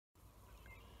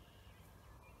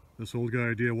This Old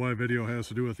Guy DIY video has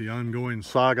to do with the ongoing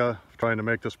saga of trying to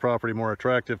make this property more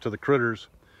attractive to the critters.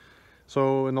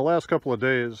 So in the last couple of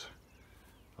days,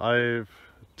 I've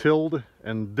tilled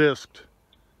and disked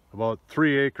about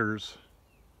 3 acres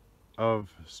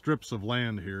of strips of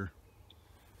land here.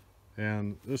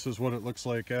 And this is what it looks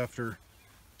like after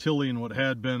tilling what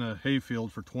had been a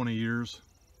hayfield for 20 years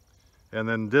and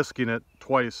then disking it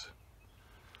twice.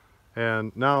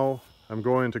 And now I'm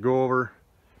going to go over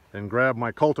and grab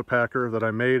my Cultipacker that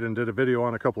I made and did a video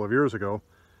on a couple of years ago,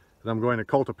 and I'm going to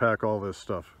Cultipack all this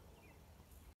stuff.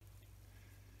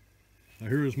 Now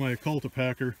here is my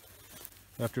Cultipacker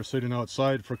after sitting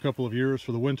outside for a couple of years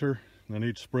for the winter, and then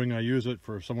each spring I use it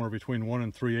for somewhere between 1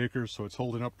 and 3 acres, so it's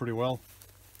holding up pretty well.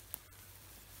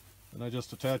 And I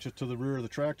just attach it to the rear of the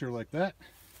tractor like that.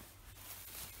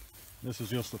 This is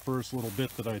just the first little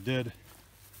bit that I did,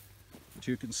 but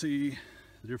you can see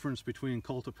the difference between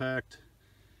Cultipacked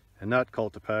and not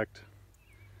Cultipacked.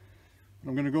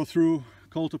 I'm going to go through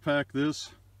Cultipack this,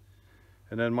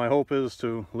 and then my hope is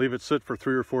to leave it sit for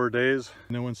 3 or 4 days,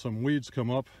 and then when some weeds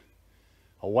come up,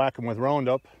 I'll whack them with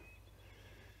Roundup.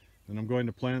 Then I'm going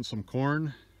to plant some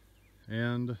corn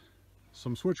and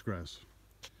some switchgrass.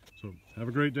 So have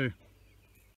a great day.